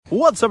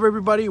What's up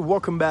everybody,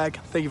 welcome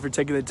back. Thank you for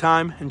taking the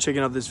time and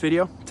checking out this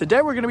video.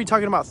 Today we're going to be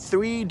talking about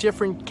 3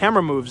 different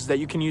camera moves that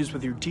you can use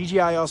with your DJI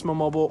Osmo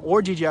Mobile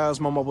or DJI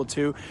Osmo Mobile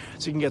 2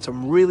 so you can get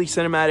some really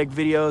cinematic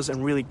videos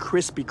and really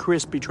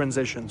crispy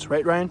transitions.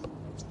 Right, Ryan?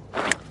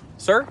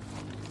 Sir?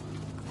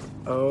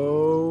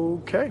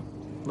 Okay,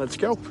 let's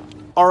go.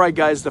 All right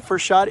guys, the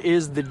first shot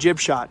is the jib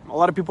shot. A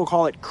lot of people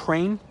call it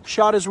crane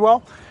shot as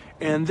well.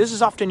 And this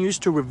is often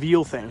used to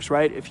reveal things,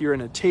 right? If you're in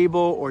a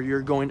table or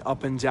you're going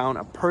up and down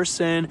a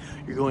person,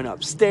 you're going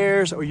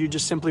upstairs, or you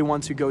just simply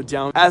want to go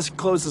down as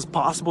close as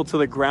possible to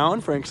the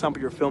ground. For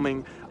example, you're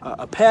filming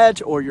a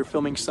pet or you're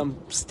filming some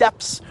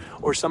steps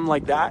or something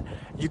like that.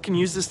 You can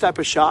use this type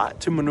of shot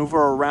to maneuver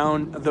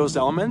around those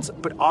elements,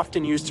 but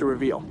often used to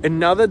reveal. And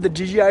now that the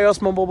DJI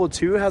Osmo Mobile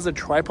 2 has a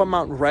tripod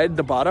mount right at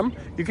the bottom,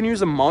 you can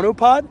use a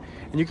monopod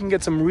and you can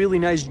get some really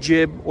nice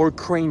jib or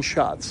crane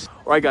shots.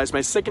 All right guys,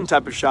 my second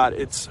type of shot,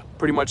 it's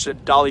pretty much a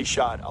dolly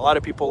shot. A lot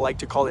of people like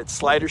to call it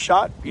slider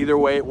shot. Either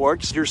way it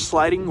works. You're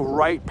sliding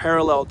right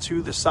parallel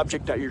to the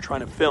subject that you're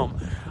trying to film.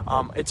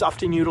 It's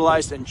often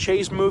utilized in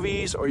chase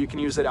movies, or you can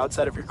use it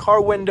outside of your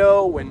car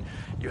window when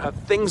you have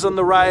things on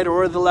the right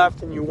or the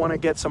left and you want to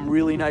get some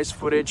really nice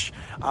footage.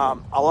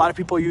 A lot of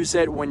people use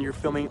it when you're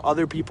filming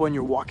other people and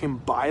you're walking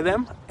by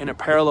them in a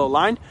parallel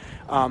line.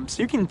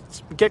 So you can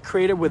get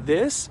creative with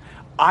this.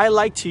 I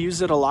like to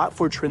use it a lot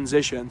for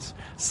transitions.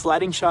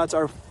 Sliding shots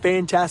are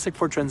fantastic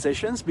for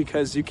transitions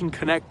because you can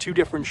connect 2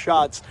 different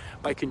shots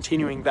by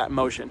continuing that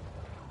motion.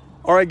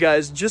 All right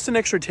guys, just an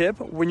extra tip.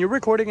 When you're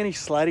recording any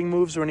sliding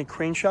moves or any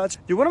crane shots,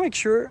 you want to make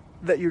sure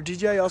that your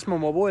DJI Osmo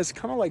Mobile is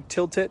kind of like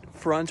tilted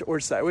front or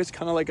sideways,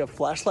 kind of like a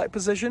flashlight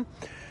position,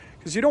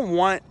 because you don't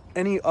want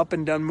any up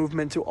and down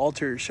movement to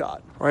alter your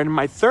shot. All right, and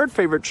my third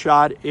favorite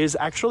shot is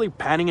actually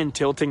panning and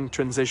tilting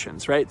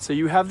transitions, right? So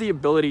you have the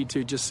ability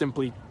to just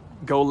simply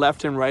go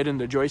left and right in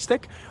the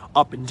joystick,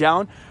 up and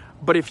down.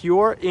 But if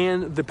you're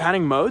in the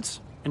panning modes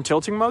and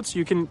tilting modes,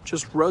 you can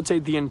just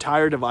rotate the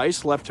entire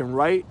device left and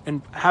right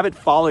and have it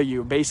follow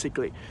you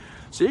basically.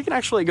 So you can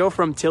actually go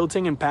from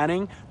tilting and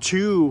panning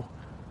to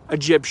a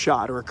jib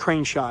shot or a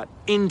crane shot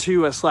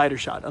into a slider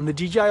shot. On the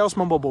DJI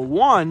Osmo Mobile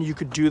 1, you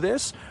could do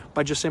this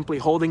by just simply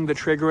holding the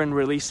trigger and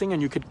releasing,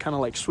 and you could kind of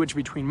like switch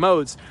between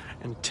modes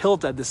and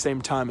tilt at the same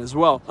time as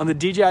well. On the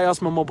DJI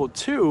Osmo Mobile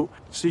 2,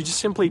 so you just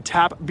simply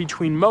tap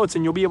between modes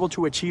and you'll be able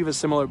to achieve a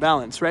similar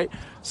balance, right?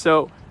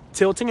 So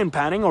tilting and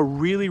panning are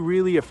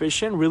really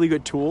efficient, really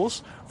good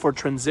tools for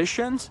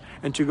transitions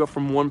and to go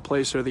from one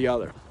place or the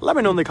other. Let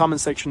me know in the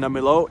comment section down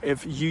below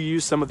if you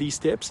use some of these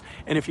tips,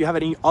 and if you have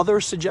any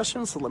other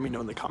suggestions, let me know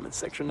in the comment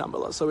section down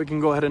below so we can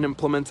go ahead and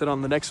implement it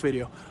on the next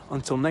video.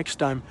 Until next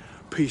time,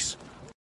 peace.